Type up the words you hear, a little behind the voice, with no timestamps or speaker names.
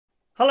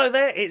Hello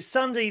there, it's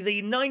Sunday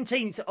the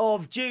 19th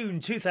of June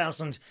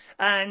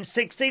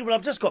 2016. Well,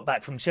 I've just got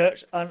back from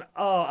church and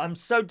I'm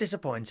so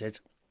disappointed.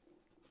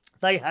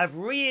 They have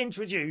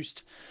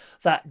reintroduced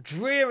that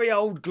dreary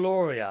old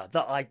Gloria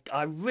that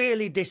I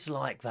really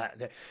dislike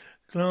that.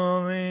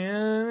 Gloria.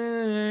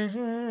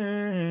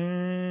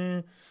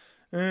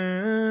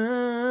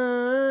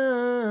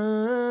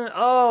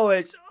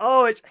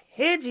 It's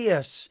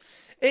hideous.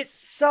 It's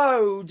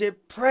so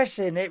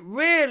depressing. It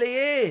really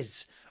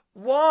is.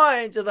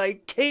 Why do they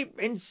keep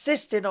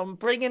insisting on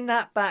bringing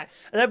that back?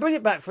 And they bring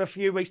it back for a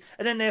few weeks,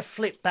 and then they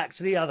flip back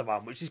to the other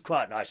one, which is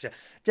quite nice.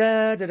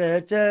 Da da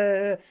da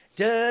da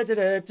da da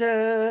da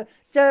da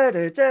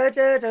da da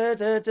da da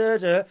da da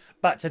da.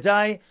 But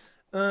today,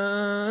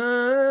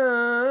 oh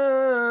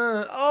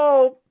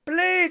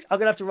please, I'm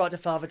gonna have to write to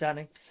Father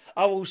Danny.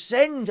 I will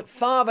send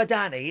Father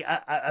Danny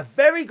a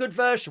very good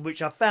version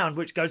which I found,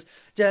 which goes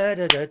da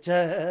da da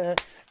da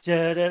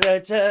da da da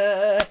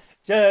da.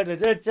 Da, da,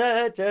 da,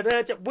 da, da,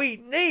 da, da. We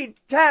need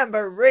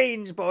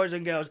tambourines, boys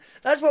and girls.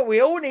 That's what we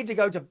all need to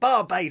go to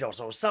Barbados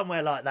or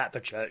somewhere like that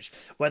for church,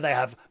 where they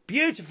have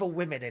beautiful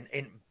women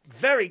in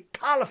very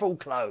colourful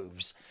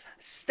clothes,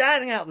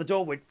 standing out the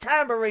door with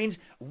tambourines,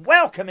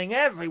 welcoming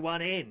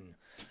everyone in.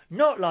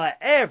 Not like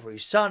every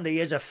Sunday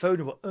is a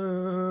funeral.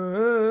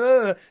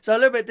 So a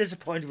little bit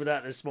disappointed with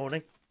that this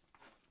morning.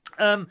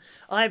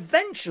 I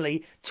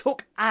eventually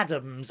took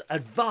Adam's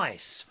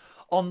advice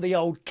on the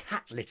old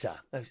cat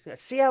litter.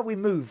 See how we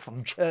move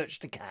from church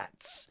to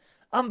cats?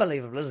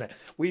 Unbelievable, isn't it?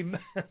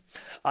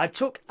 I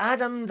took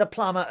Adam the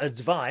plumber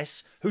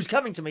advice, who's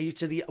coming to me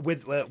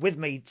with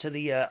me to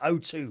the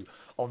O2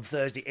 on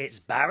Thursday. It's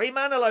Barry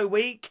Manilow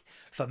week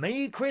for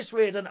me, Chris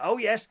Reardon. Oh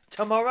yes,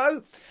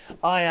 tomorrow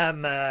I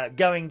am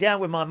going down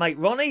with my mate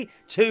Ronnie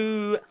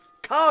to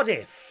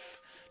Cardiff,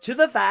 to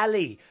the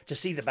Valley, to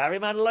see the Barry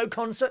Manilow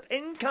concert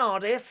in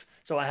Cardiff.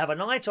 So I have a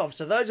night off.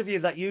 So those of you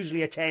that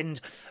usually attend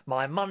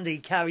my Monday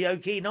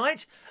karaoke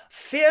night,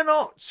 fear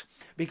not,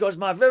 because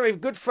my very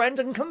good friend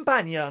and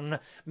companion,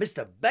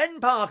 Mr.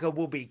 Ben Parker,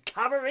 will be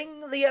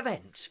covering the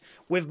event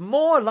with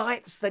more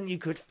lights than you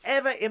could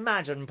ever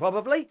imagine,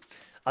 probably.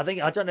 I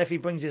don't know if he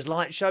brings his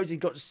light shows. He's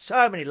got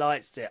so many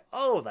lights there.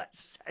 Oh,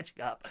 that's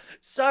setting up.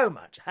 So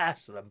much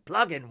hassle and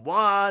plugging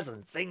wires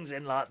and things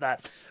in like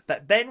that.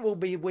 But Ben will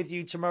be with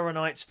you tomorrow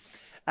night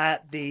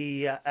at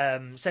the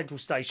Central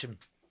Station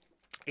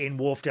in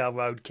Wharfdale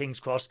Road, King's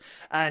Cross.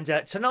 And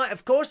tonight,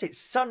 of course, it's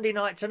Sunday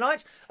night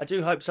tonight. I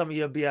do hope some of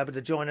you will be able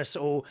to join us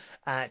all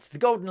at the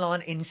Golden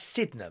Lion in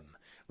Sydenham.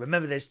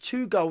 Remember, there's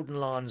two Golden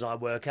Lions I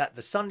work at.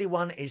 The Sunday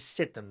one is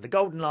Sydenham. The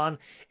Golden Lion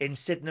in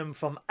Sydenham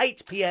from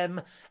 8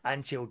 p.m.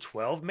 until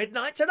 12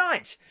 midnight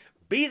tonight.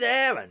 Be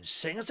there and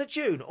sing us a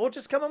tune, or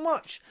just come and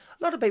watch.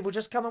 A lot of people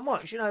just come and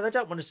watch. You know, they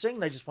don't want to sing,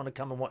 they just want to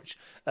come and watch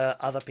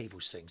other people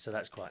sing, so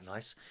that's quite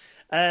nice.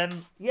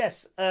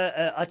 Yes,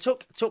 I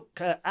took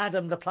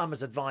Adam the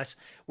plumber's advice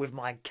with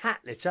my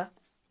cat litter,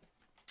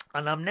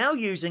 and I'm now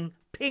using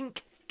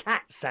pink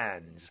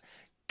Catsans.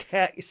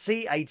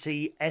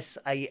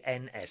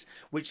 Catsans,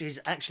 which is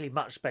actually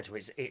much better.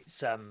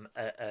 It's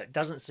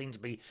doesn't seem to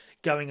be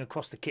going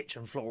across the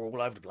kitchen floor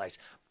all over the place.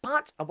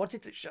 But I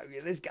wanted to show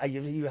you this.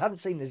 You haven't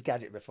seen this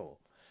gadget before.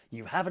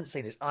 You haven't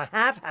seen this. I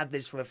have had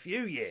this for a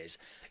few years.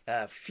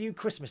 A few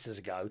Christmases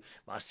ago,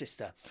 my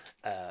sister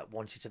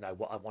wanted to know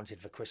what I wanted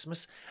for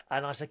Christmas,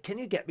 and I said, "Can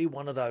you get me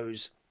one of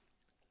those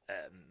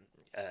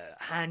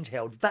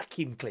handheld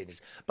vacuum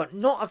cleaners, but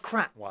not a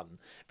crap one,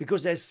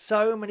 because there's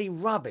so many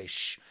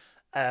rubbish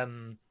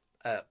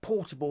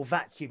portable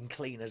vacuum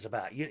cleaners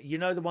about. You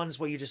know, the ones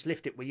where you just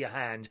lift it with your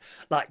hand,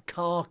 like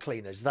car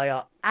cleaners. They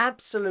are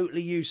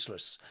absolutely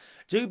useless.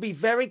 Do be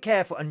very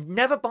careful and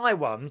never buy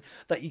one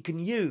that you can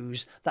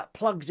use that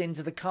plugs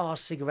into the car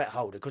cigarette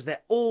holder, because they're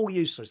all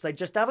useless. They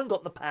just haven't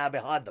got the power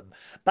behind them.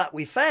 But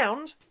we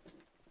found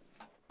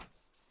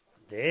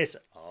this.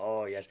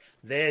 Oh yes,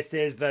 this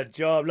is the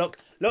job. Look.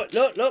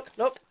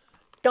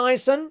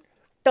 Dyson,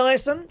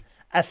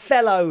 a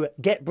fellow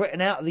Get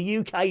Britain Out of the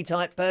UK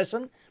type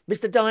person.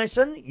 Mr.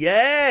 Dyson,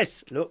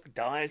 yes. Look,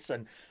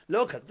 Dyson.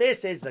 Look,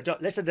 this is the job.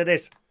 Listen to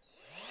this.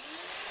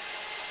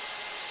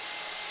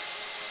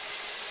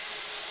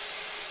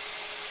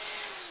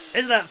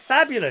 Isn't that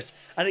fabulous?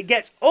 And it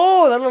gets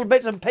all the little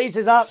bits and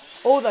pieces up,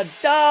 all the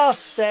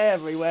dust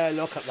everywhere.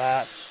 Look at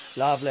that.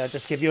 Lovely. I'll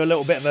just give you a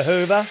little bit of a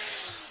hoover.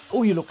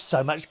 Oh, you look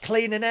so much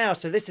cleaner now.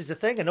 So this is the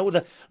thing, and all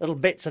the little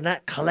bits and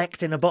that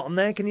collect in the bottom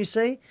there. Can you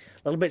see?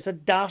 Little bits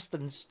of dust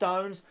and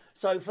stones.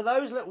 So for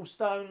those little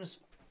stones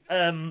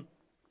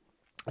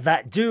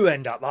that do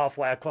end up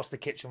halfway across the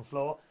kitchen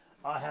floor,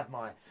 I have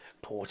my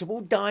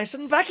portable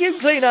Dyson vacuum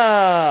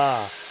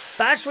cleaner.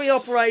 Battery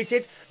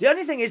operated. The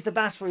only thing is the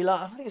battery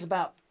life, I think it's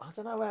about, I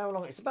don't know how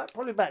long, it's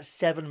probably about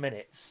 7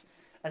 minutes.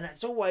 And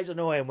that's always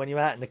annoying when you're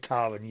out in the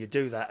car and you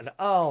do that and,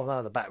 oh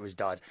no, the battery's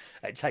died.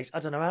 It takes, I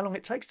don't know how long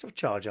it takes to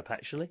charge up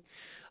actually.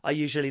 I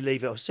usually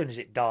leave it, as soon as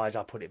it dies,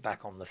 I put it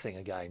back on the thing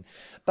again.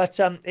 But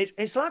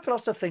it's like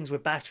lots of things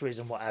with batteries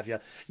and what have you.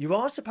 You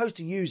are supposed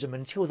to use them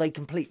until they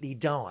completely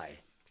die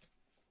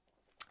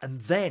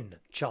and then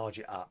charge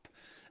it up.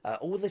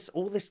 All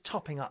this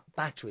topping up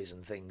batteries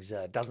and things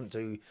doesn't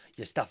do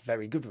your stuff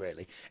very good,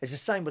 really. It's the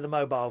same with a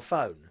mobile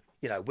phone.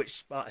 You know,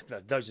 which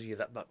those of you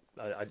that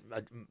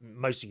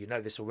most of you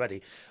know this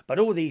already, but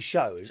all these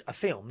shows are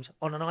filmed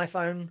on an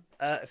iPhone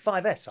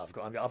 5S. I've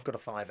got a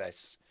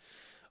 5S.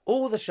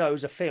 All the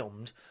shows are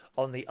filmed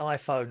on the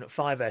iPhone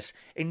 5S.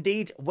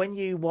 Indeed, when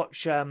you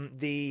watch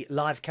the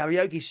live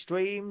karaoke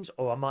streams,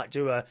 or I might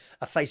do a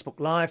Facebook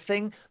Live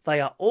thing,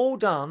 they are all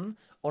done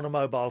on a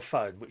mobile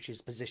phone, which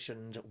is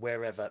positioned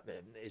wherever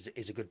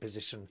is a good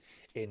position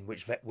in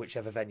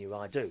whichever venue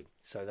I do.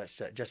 So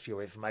that's just for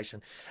your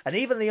information. And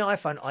even the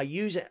iPhone, I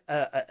use it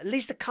at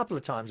least a couple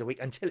of times a week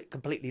until it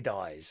completely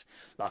dies.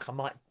 Like I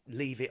might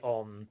leave it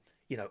on,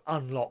 you know,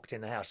 unlocked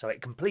in the house so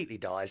it completely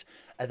dies,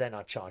 and then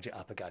I charge it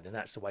up again, and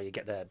that's the way you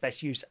get the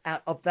best use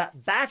out of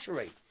that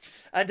battery.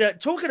 And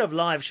talking of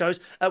live shows,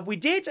 we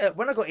did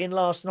when I got in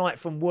last night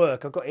from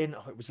work. I got in.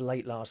 It was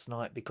late last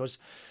night because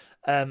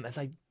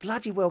they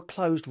bloody well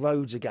closed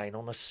roads again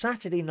on a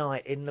Saturday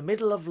night in the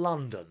middle of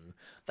London.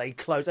 They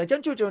close. They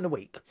don't do it during the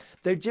week.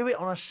 They do it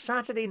on a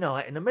Saturday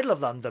night in the middle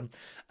of London.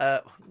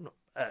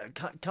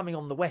 Coming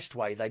on the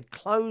Westway, they'd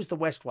closed the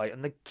Westway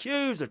and the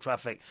queues of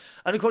traffic.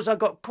 And of course, I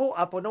got caught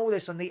up on all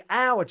this, and the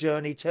hour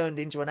journey turned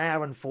into an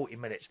hour and 40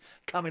 minutes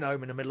coming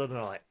home in the middle of the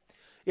night.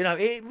 You know,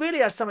 it really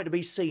has something to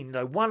be seen. You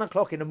know, 1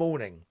 o'clock in the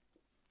morning,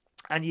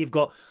 and you've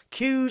got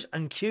queues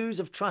and queues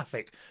of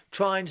traffic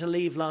trying to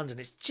leave London.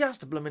 It's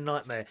just a blooming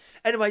nightmare.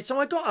 Anyway, so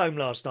I got home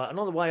last night, and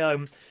on the way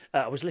home,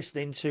 I was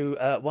listening to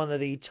one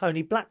of the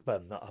Tony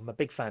Blackburn. I'm a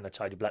big fan of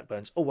Tony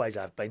Blackburn's, always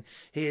have been.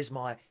 Here's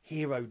my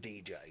hero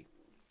DJ,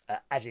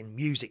 as in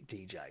music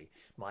DJ.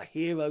 My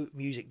hero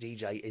music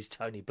DJ is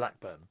Tony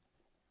Blackburn.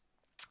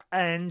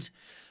 And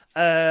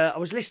I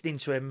was listening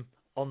to him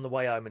on the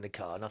way home in the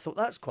car, and I thought,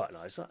 that's quite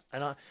nice.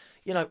 And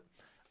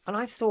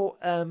I thought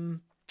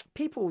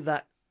people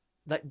that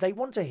they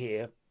want to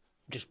hear,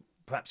 just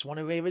perhaps want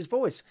to hear his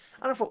voice.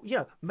 And I thought, you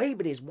know,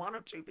 maybe there's one or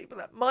two people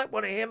that might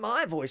want to hear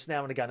my voice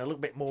now and again a little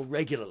bit more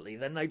regularly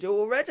than they do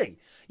already.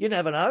 You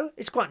never know.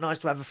 It's quite nice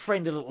to have a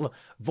friendly little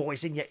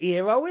voice in your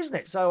ear, isn't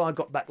it? So I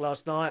got back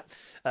last night,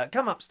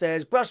 come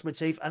upstairs, brushed my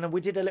teeth, and then we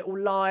did a little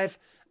live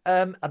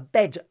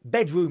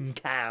bedroom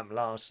cam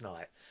last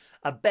night.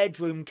 A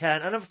bedroom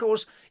cam. And of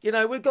course, you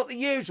know, we've got the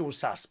usual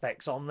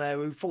suspects on there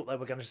who thought they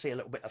were going to see a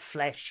little bit of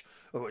flesh,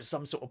 or it was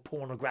some sort of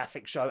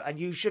pornographic show. And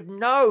you should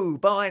know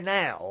by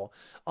now,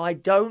 I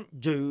don't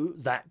do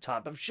that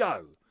type of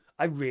show.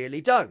 I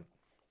really don't.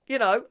 You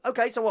know,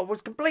 okay, so I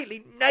was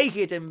completely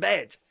naked in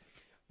bed,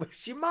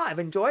 which you might have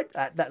enjoyed,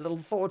 that little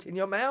thought in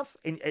your mouth,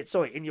 in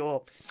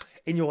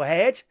your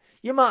head.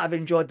 You might have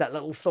enjoyed that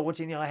little thought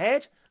in your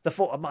head, the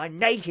thought of my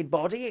naked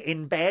body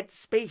in bed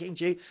speaking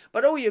to you,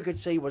 but all you could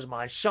see was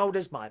my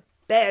shoulders, my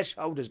bare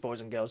shoulders, boys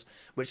and girls,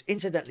 which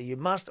incidentally, you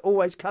must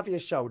always cover your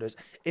shoulders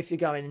if you're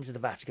going into the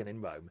Vatican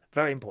in Rome.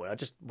 Very important. I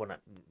just want to,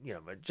 you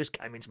know, it just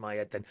came into my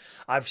head then.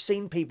 I've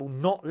seen people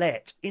not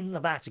let in the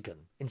Vatican,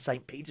 in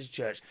St. Peter's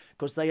Church,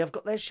 because they have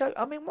got their show.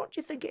 I mean, what do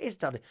you think it is,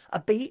 Danny? A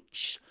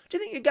beach? Do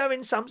you think you go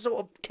in some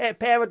sort of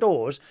pair of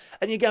doors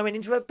and you're going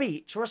into a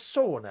beach or a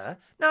sauna?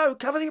 No,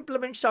 cover your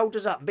blooming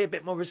shoulders up and be a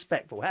bit more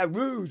respectful. How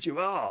rude you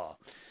are.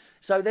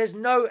 So there's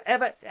no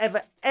ever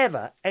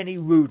any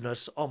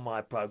rudeness on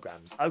my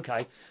programmes.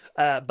 Okay,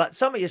 but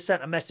some of you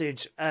sent a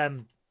message. Let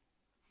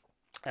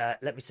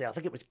me see. I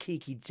think it was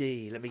Kiki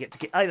D. Let me get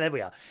to. Oh, there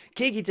we are.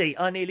 Kiki D.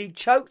 I nearly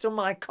choked on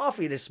my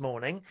coffee this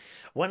morning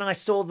when I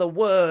saw the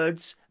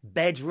words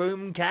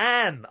bedroom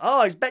cam. Oh,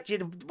 I bet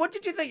you. What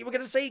did you think you were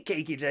going to see,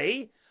 Kiki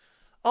D?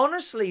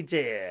 Honestly,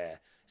 dear.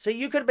 See,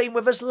 you could have been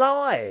with us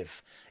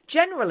live.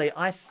 Generally,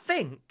 I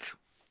think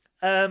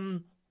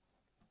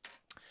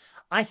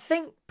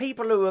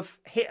people who have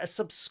hit a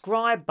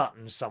subscribe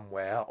button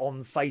somewhere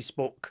on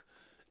Facebook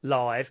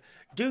Live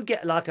do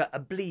get like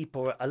a bleep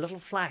or a little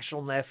flash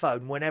on their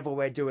phone whenever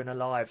we're doing a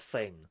live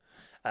thing.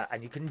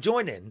 And you can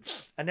join in.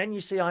 And then you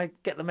see I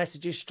get the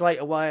messages straight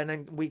away, and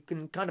then we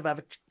can kind of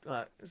have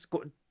it's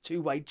got a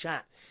two-way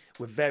chat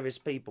with various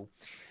people,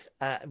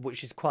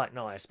 which is quite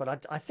nice.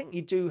 But I think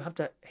you do have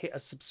to hit a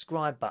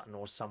subscribe button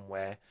or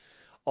somewhere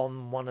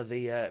on one of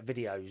the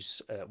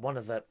videos, one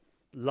of the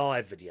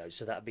live videos.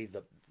 So that would be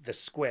the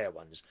square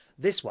ones.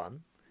 This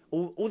one,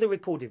 all the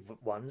recorded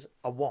ones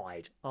are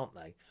wide, aren't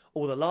they?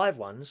 All the live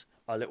ones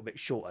are a little bit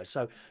shorter.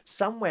 So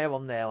somewhere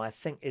on there, I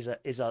think is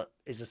a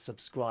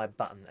subscribe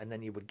button, and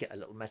then you would get a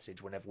little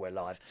message whenever we're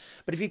live.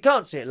 But if you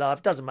can't see it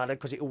live, doesn't matter,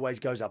 because it always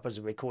goes up as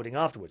a recording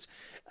afterwards.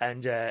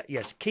 And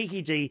yes,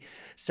 Kiki D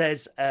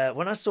says,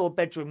 when I saw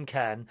Bedroom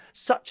Can,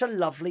 such a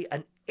lovely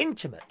and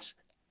intimate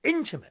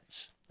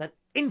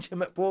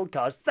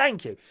broadcast.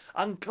 Thank you.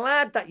 I'm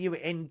glad that you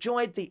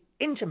enjoyed the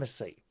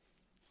intimacy.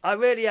 I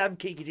really am,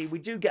 Kiki D. We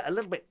do get a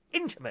little bit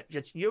intimate,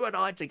 just you and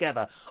I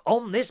together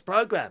on this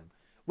programme.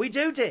 We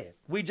do, dear.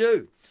 We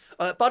do.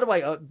 By the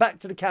way, back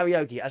to the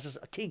karaoke. As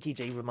Kiki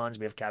D reminds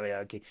me of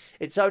karaoke.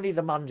 It's only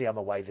the Monday I'm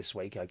away this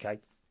week, okay?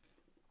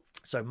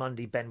 So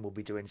Monday, Ben will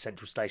be doing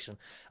Central Station,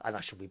 and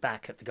I shall be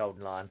back at the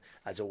Golden Lion,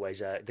 as always.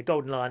 The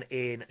Golden Lion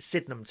in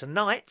Sydenham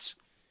tonight.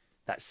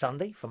 That's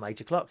Sunday from 8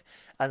 o'clock.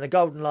 And the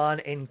Golden Lion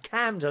in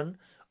Camden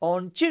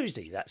on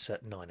Tuesday. That's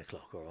at 9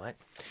 o'clock, all right.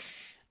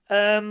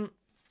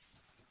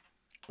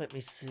 Let me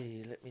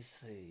see.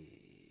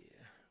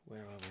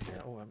 Where are we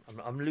now? Oh,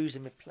 I'm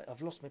losing my place.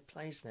 I've lost my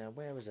place now.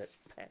 Where is it?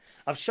 Pet.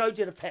 I've showed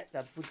you the pet.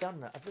 Have we done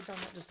that? Have we done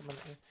that? Just a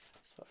minute.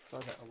 Let's throw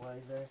that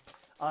away there.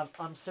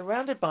 I'm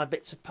surrounded by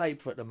bits of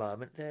paper at the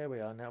moment. There we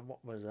are. Now,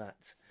 what was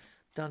that?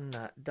 Done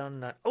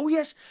that. Oh,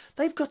 yes.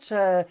 They've got...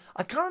 I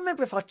can't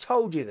remember if I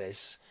told you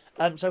this.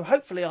 So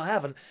hopefully I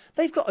haven't.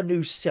 They've got a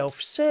new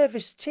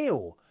self-service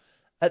till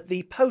at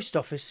the post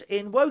office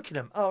in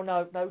Wokingham. Oh,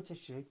 no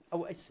tissue.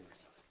 Oh, it's...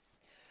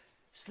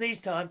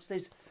 Sneeze time.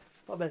 Sneeze.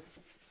 What a minute.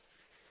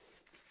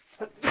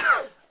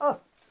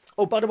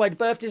 Oh, by the way, the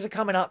birthdays are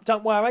coming up.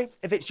 Don't worry.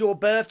 If it's your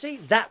birthday,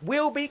 that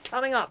will be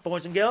coming up,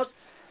 boys and girls.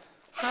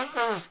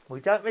 We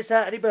don't miss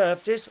out any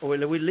birthdays, or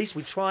at least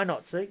we try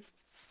not to.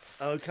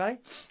 Okay.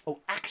 Oh,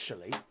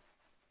 actually,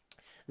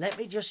 let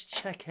me just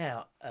check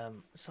out.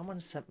 Someone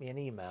sent me an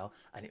email,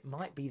 and it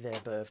might be their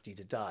birthday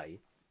today.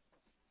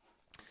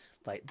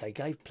 They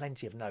gave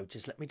plenty of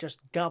notice. Let me just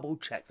double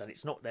check that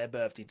it's not their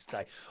birthday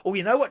today. Oh,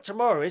 you know what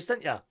tomorrow is,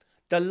 don't you?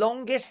 The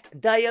longest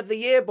day of the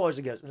year, boys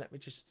and girls. Let me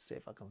just see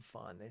if I can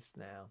find this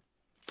now.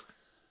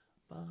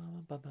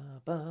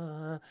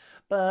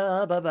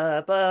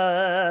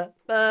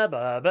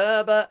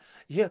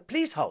 Yeah,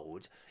 please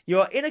hold. You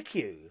are in a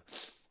queue.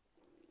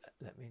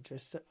 Let me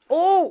just...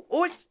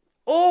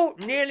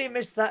 nearly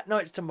missed that. No,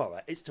 it's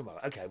tomorrow. It's tomorrow.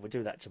 Okay, we'll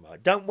do that tomorrow.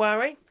 Don't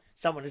worry.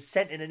 Someone has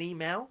sent in an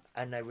email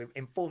and they were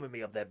informing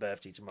me of their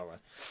birthday tomorrow.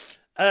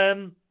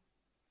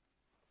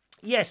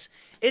 Yes,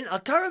 I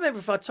can't remember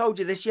if I told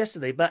you this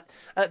yesterday, but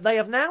they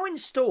have now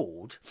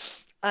installed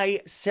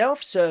a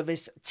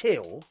self-service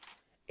till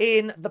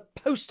in the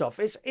post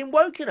office in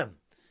Wokingham.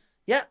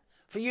 Yeah,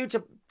 for you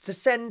to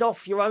send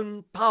off your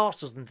own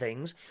parcels and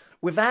things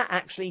without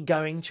actually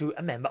going to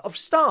a member of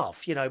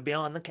staff, you know,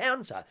 behind the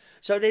counter.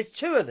 So there's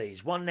two of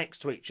these, one next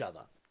to each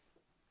other.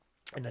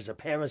 And there's a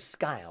pair of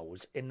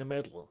scales in the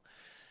middle.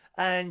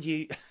 And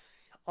you...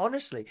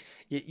 Honestly,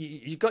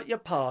 you got your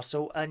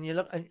parcel and you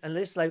look and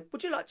they say,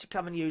 would you like to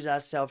come and use our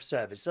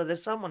self-service? So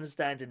there's someone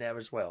standing there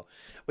as well,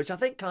 which I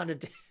think kind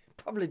of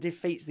probably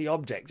defeats the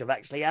object of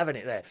actually having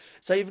it there.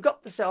 So you've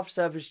got the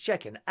self-service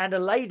check-in and a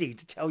lady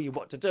to tell you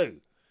what to do.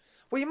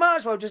 Well, you might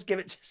as well just give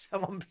it to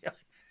someone behind.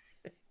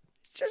 It's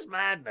just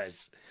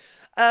madness.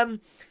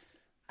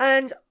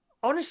 And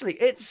honestly,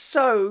 it's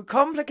so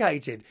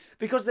complicated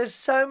because there's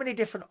so many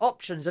different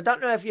options. I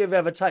don't know if you've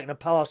ever taken a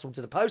parcel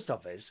to the post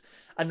office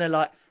and they're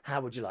like, how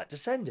would you like to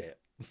send it?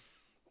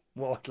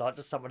 Well, I'd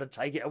like someone to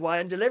take it away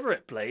and deliver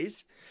it,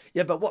 please.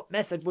 Yeah, but what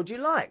method would you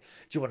like?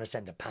 Do you want to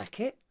send a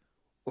packet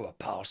or a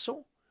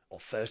parcel or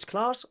first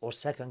class or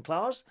second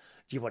class?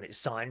 Do you want it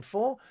signed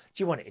for?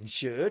 Do you want it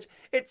insured?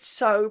 It's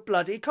so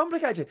bloody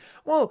complicated.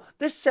 Well,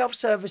 this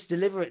self-service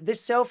delivery,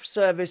 this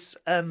self-service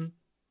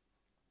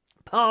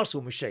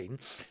parcel machine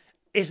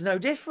is no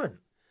different.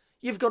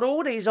 You've got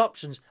all these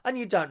options and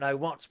you don't know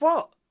what's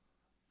what.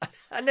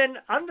 And then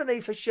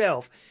underneath a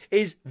shelf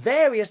is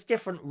various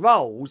different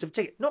rolls of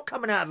tickets, not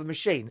coming out of a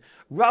machine,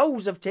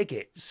 rolls of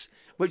tickets,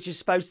 which is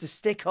supposed to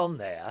stick on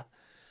there.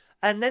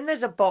 And then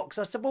there's a box.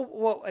 I said, well,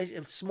 what is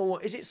it, small?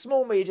 Is it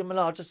small, medium, and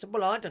large? I said,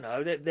 well, I don't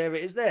know. There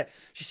it is there.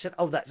 She said,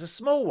 oh, that's a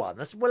small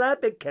one. I said, well, how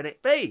big can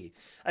it be?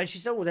 And she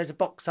said, oh, there's a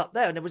box up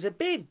there. And there was a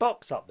big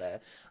box up there.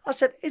 I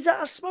said, is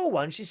that a small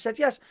one? She said,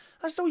 yes.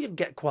 I said, oh, you can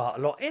get quite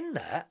a lot in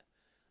that.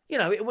 You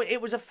know,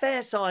 it was a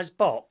fair-sized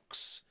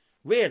box,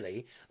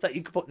 really, that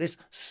you could put this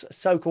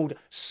so-called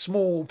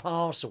small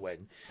parcel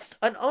in.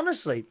 And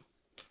honestly,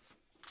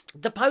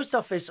 the post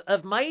office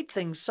have made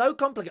things so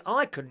complicated.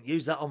 I couldn't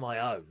use that on my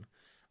own.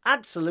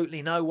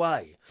 Absolutely no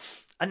way.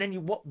 And then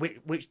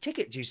which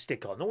ticket do you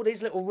stick on? All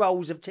these little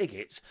rolls of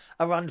tickets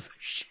are under a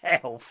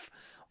shelf.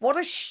 What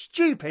a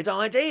stupid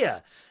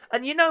idea.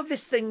 And you know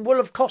this thing will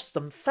have cost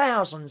them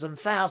thousands and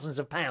thousands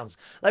of pounds.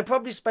 They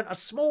probably spent a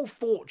small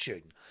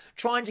fortune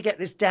trying to get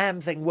this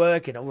damn thing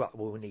working. All right,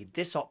 well, we need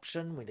this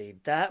option, we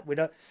need that. We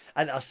don't.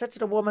 And I said to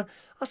the woman,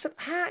 I said,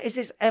 how is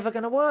this ever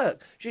going to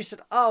work? She said,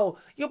 oh,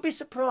 you'll be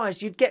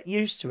surprised. You'd get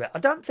used to it. I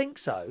don't think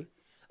so.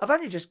 I've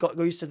only just got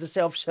used to the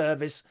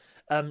self-service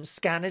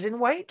scanners in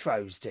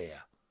Waitrose,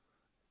 dear.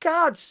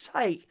 God's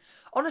sake.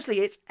 Honestly,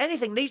 it's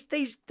anything.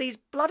 These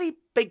bloody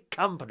big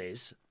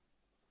companies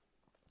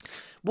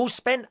will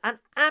spend an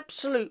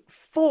absolute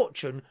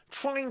fortune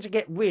trying to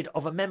get rid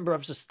of a member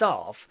of the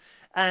staff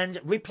and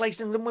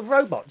replacing them with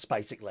robots,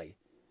 basically.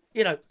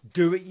 You know,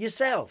 do it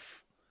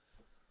yourself.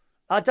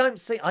 I don't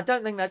think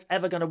that's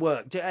ever going to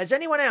work. Has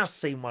anyone else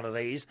seen one of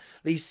these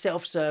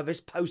self-service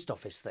post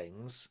office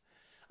things?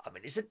 I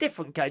mean, it's a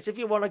different case. If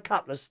you want a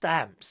couple of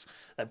stamps,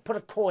 then put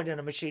a coin in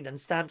a machine and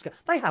stamps go.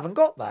 They haven't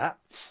got that.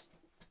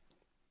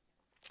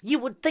 You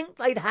would think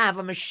they'd have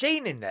a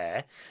machine in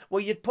there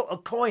where you'd put a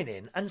coin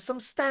in and some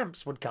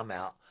stamps would come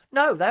out.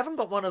 No, they haven't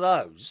got one of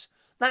those.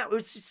 That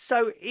was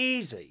so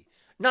easy.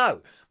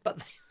 No,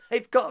 but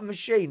they've got a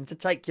machine to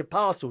take your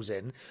parcels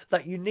in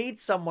that you need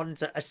someone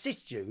to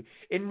assist you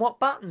in what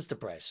buttons to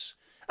press.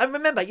 And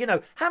remember, you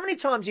know, how many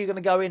times are you going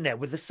to go in there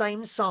with the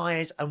same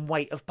size and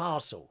weight of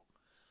parcel?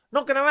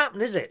 Not going to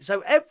happen, is it?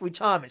 So every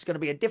time it's going to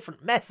be a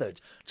different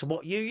method to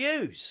what you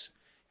use.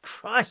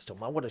 Christ,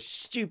 oh, what a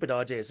stupid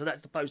idea. So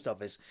that's the post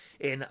office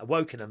in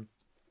Wokingham.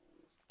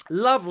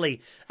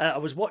 Lovely. I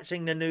was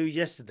watching the news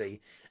yesterday,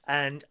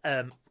 and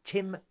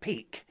Tim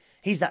Peake,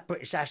 he's that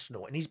British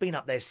astronaut, and he's been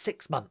up there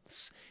 6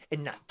 months.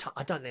 In that time,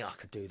 I don't think I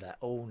could do that.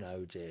 Oh,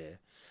 no, dear.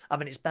 I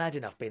mean, it's bad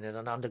enough being in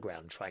an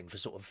underground train for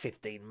sort of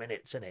 15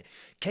 minutes, isn't it?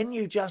 Can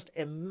you just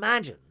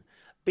imagine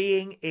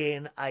being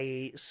in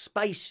a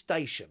space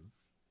station?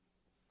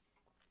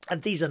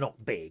 And these are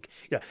not big.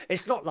 You know,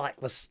 it's not like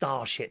the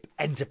Starship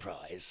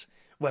Enterprise,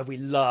 where we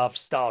love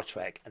Star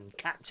Trek and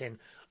Captain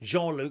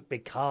Jean-Luc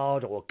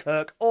Picard or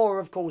Kirk, or,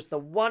 of course, the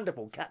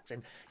wonderful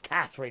Captain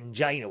Catherine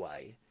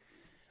Janeway.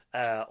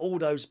 All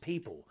those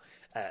people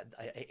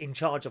in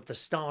charge of the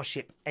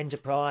Starship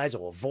Enterprise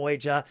or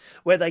Voyager,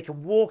 where they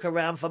can walk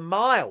around for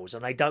miles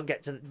and they don't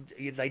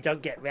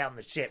get round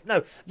the ship.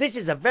 No, this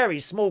is a very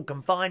small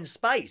confined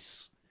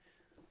space.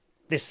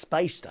 This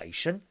space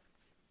station.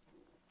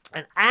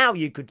 And how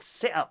you could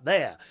sit up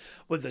there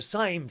with the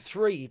same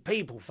 3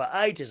 people for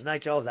ages and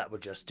ages. Oh, that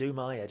would just do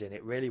my head in.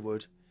 It really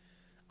would.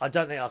 I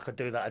don't think I could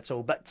do that at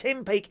all. But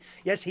Tim Peake,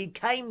 yes, he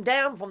came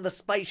down from the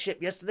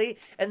spaceship yesterday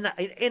in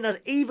an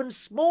even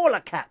smaller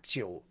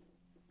capsule,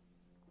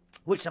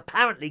 which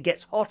apparently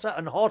gets hotter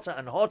and hotter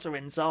and hotter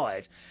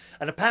inside.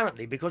 And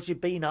apparently, because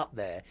you've been up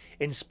there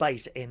in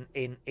space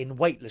in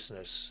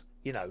weightlessness,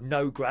 you know,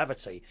 no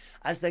gravity,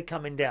 as they're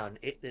coming down,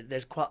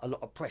 there's quite a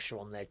lot of pressure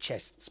on their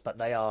chests, but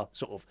they are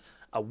sort of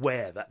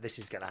aware that this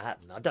is going to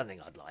happen. I don't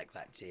think I'd like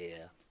that,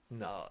 dear.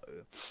 No.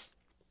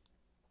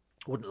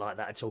 Wouldn't like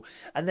that at all.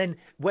 And then,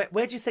 where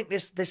do you think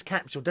this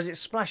capsule, does it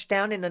splash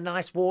down in the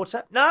nice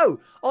water? No,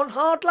 on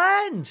hard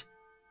land.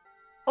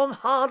 On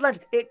hard land.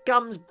 It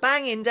comes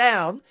banging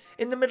down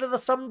in the middle of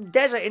some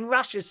desert in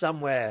Russia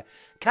somewhere.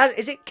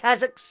 Is it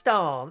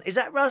Kazakhstan? Is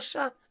that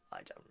Russia? I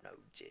don't know,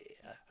 dear.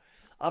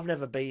 I've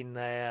never been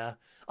there.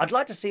 I'd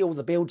like to see all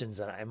the buildings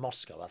in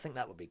Moscow. I think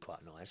that would be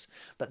quite nice.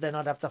 But then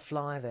I'd have to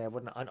fly there,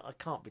 wouldn't I? I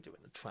can't be doing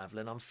the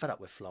travelling. I'm fed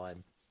up with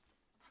flying.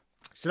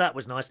 So that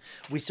was nice.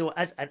 We saw,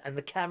 and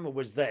the camera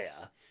was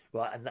there,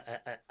 right?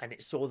 And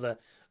it saw the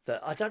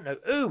I don't know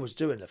who was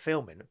doing the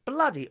filming.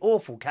 Bloody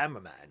awful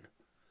cameraman.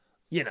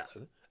 You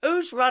know,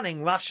 who's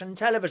running Russian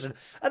television?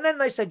 And then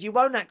they said you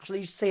won't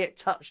actually see it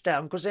touch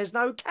down because there's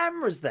no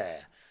cameras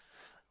there.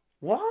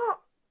 What?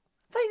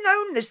 They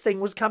known this thing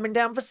was coming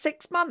down for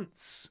 6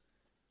 months.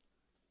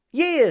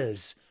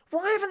 Years.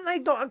 Why haven't they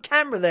got a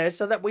camera there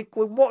so that we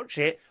can watch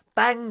it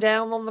bang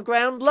down on the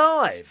ground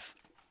live?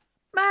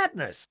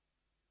 Madness.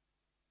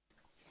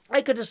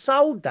 They could have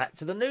sold that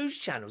to the news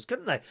channels,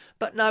 couldn't they?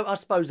 But no, I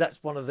suppose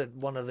that's one of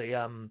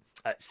the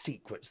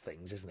secrets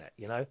things, isn't it?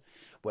 You know,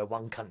 where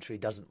one country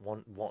doesn't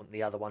want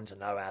the other one to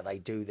know how they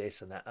do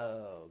this and that.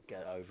 Oh,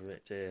 get over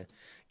it, dear.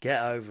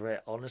 Get over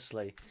it,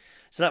 honestly.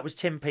 So that was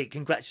Tim Peake.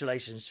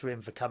 Congratulations to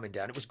him for coming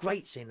down. It was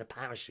great seeing the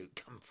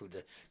parachute come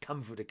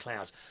through the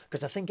clouds,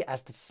 because I think it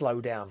has to slow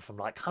down from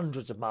like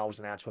hundreds of miles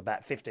an hour to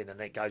about 15, and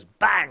it goes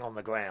bang on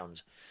the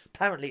ground.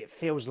 Apparently, it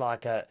feels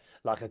like a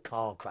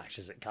car crash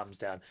as it comes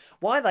down.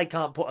 Why they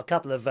can't put a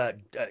couple of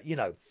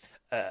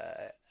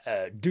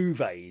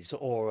duvets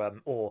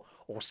or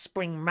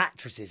spring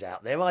mattresses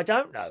out there, I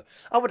don't know.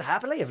 I would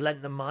happily have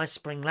lent them my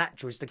spring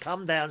mattress to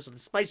come down, so the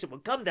spaceship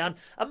would come down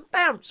and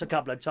bounce a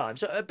couple of times,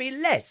 so it would be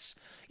less,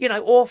 you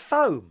know, or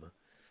foam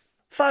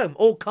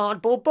or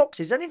cardboard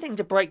boxes, anything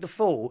to break the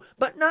fall.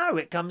 But no,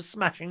 it comes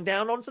smashing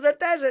down onto the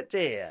desert,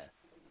 dear.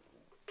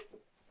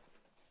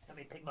 Let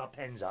me pick my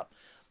pens up.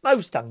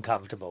 Most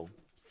uncomfortable.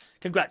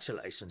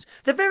 Congratulations.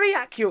 They're very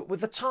accurate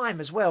with the time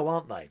as well,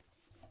 aren't they?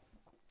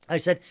 They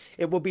said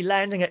it will be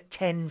landing at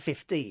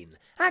 10:15.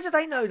 How do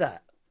they know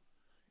that?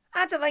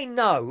 How do they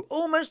know,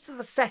 almost to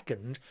the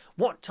second,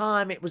 what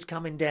time it was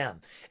coming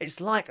down?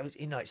 It's like,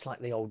 you know, it's like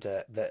the old,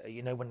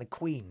 you know, when the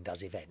Queen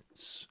does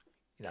events.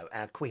 You know,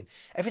 our Queen.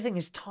 Everything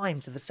is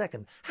timed to the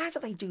second. How do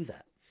they do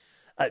that?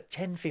 At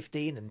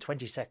 10:15 and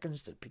 20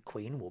 seconds, the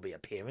Queen will be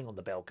appearing on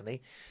the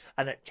balcony.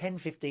 And at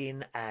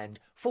 10:15 and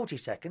 40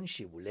 seconds,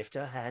 she will lift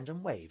her hand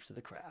and wave to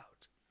the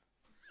crowd.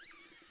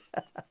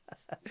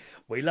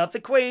 We love the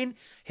Queen.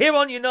 Here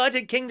on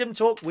United Kingdom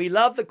Talk, we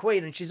love the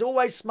Queen, and she's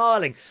always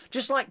smiling,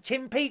 just like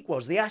Tim Peake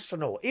was, the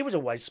astronaut. He was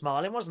always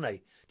smiling, wasn't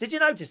he? Did you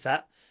notice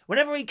that?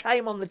 Whenever he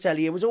came on the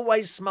telly, he was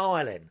always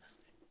smiling.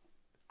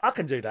 I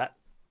can do that.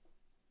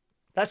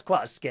 That's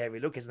quite a scary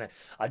look, isn't it?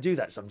 I do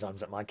that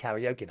sometimes at my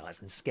karaoke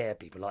nights and scare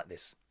people like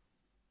this.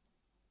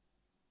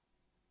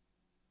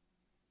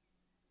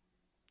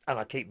 And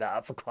I keep that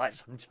up for quite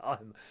some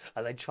time.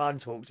 And they try and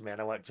talk to me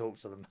and I won't talk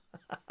to them.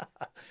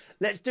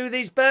 Let's do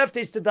these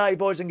birthdays today,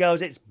 boys and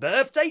girls. It's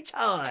birthday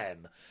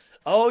time.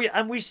 Oh, yeah.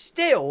 And we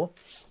still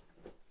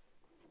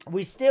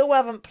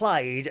haven't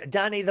played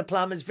Danny the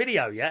Plumber's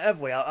video yet,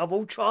 have we? I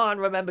will try and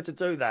remember to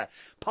do that.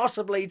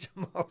 Possibly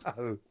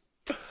tomorrow.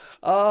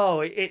 Oh,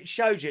 it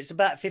shows you. It's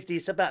about 50.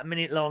 It's about a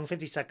minute long,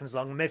 50 seconds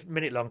long, a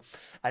minute long,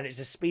 and it's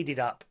a speeded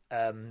up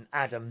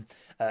Adam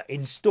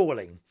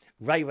installing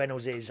Ray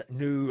Reynolds'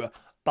 new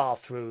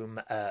bathroom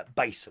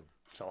basin.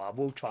 So I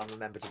will try and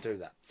remember to do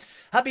that.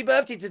 Happy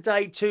birthday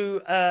today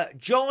to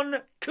John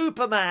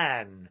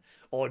Cooperman,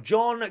 or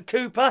John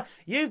Cooper.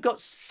 You've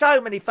got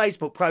so many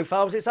Facebook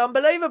profiles. It's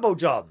unbelievable,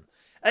 John.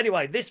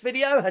 Anyway, this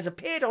video has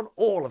appeared on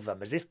all of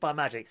them, as if by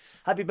magic.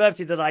 Happy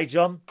birthday today,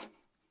 John.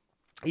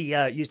 He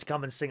used to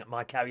come and sing at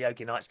my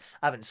karaoke nights.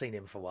 I haven't seen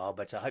him for a while,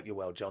 but I hope you're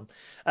well, John.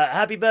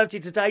 Happy birthday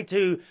today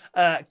to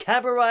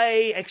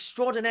cabaret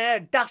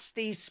extraordinaire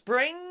Dusty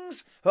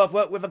Springs, who I've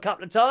worked with a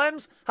couple of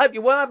times. Hope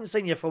you're well. I haven't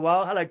seen you for a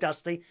while. Hello,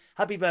 Dusty.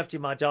 Happy birthday,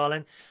 my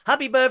darling.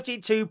 Happy birthday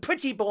to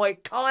pretty boy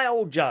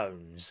Kyle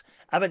Jones.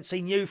 Haven't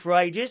seen you for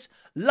ages.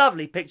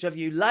 Lovely picture of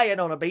you laying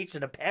on a beach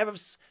in a pair of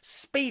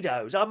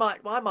Speedos. I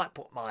might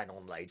put mine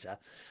on later.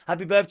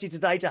 Happy birthday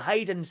today to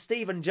Haydn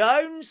Stephen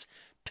Jones,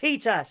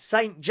 Peter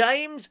St.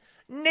 James,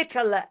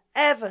 Nicola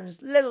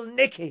Evans, little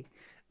Nicky.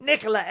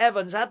 Nicola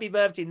Evans, happy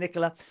birthday,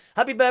 Nicola.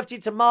 Happy birthday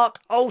to Mark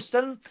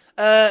Alston,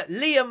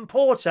 Liam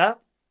Porter.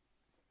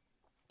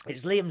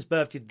 It's Liam's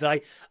birthday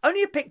today.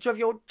 Only a picture of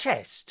your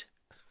chest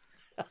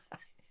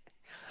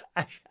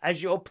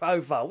as your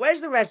profile.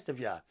 Where's the rest of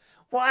you?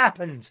 What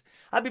happened?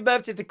 Happy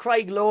birthday to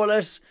Craig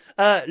Lawless,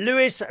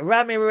 Luis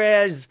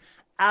Ramirez,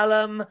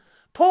 Alum,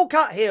 Paul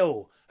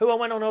Cuthill, who I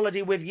went on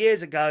holiday with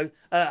years ago.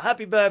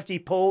 Happy birthday,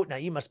 Paul. Now,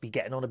 you must be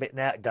getting on a bit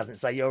now. It doesn't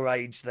say your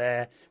age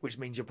there, which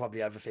means you're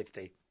probably over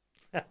 50.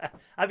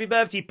 Happy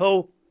birthday,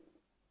 Paul.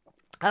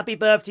 Happy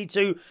birthday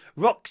to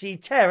Roxy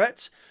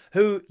Terrett,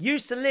 who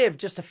used to live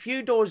just a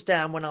few doors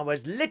down when I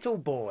was little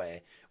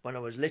boy.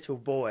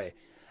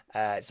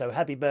 So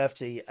happy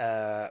birthday,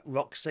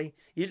 Roxy.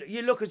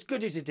 You look as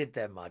good as you did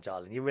then, my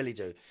darling. You really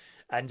do.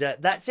 And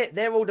that's it.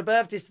 They're all the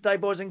birthdays today,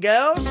 boys and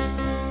girls.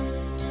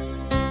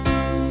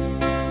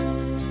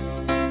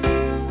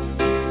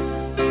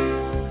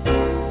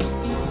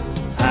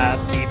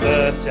 Happy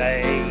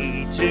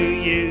birthday to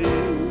you.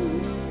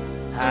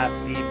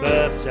 Happy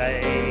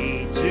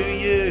birthday to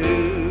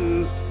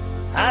you.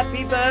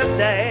 Happy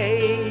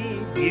birthday,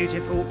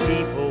 beautiful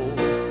people.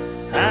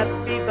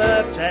 Happy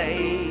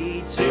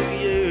birthday to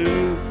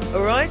you.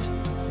 All right?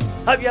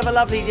 Hope you have a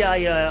lovely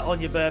day on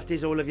your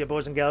birthdays, all of your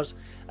boys and girls.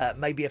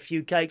 Maybe a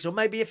few cakes, or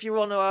maybe if you're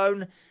on your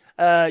own,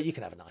 you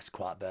can have a nice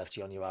quiet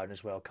birthday on your own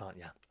as well, can't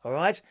you? All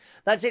right?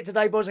 That's it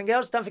today, boys and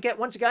girls. Don't forget,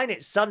 once again,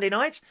 it's Sunday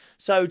night.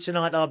 So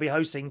tonight I'll be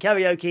hosting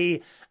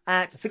karaoke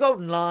at the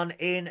Golden Lion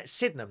in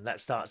Sydenham. That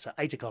starts at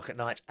 8 o'clock at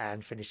night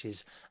and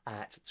finishes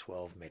at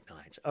 12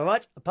 midnight. All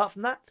right? Apart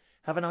from that,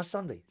 have a nice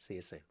Sunday. See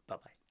you soon.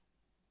 Bye-bye.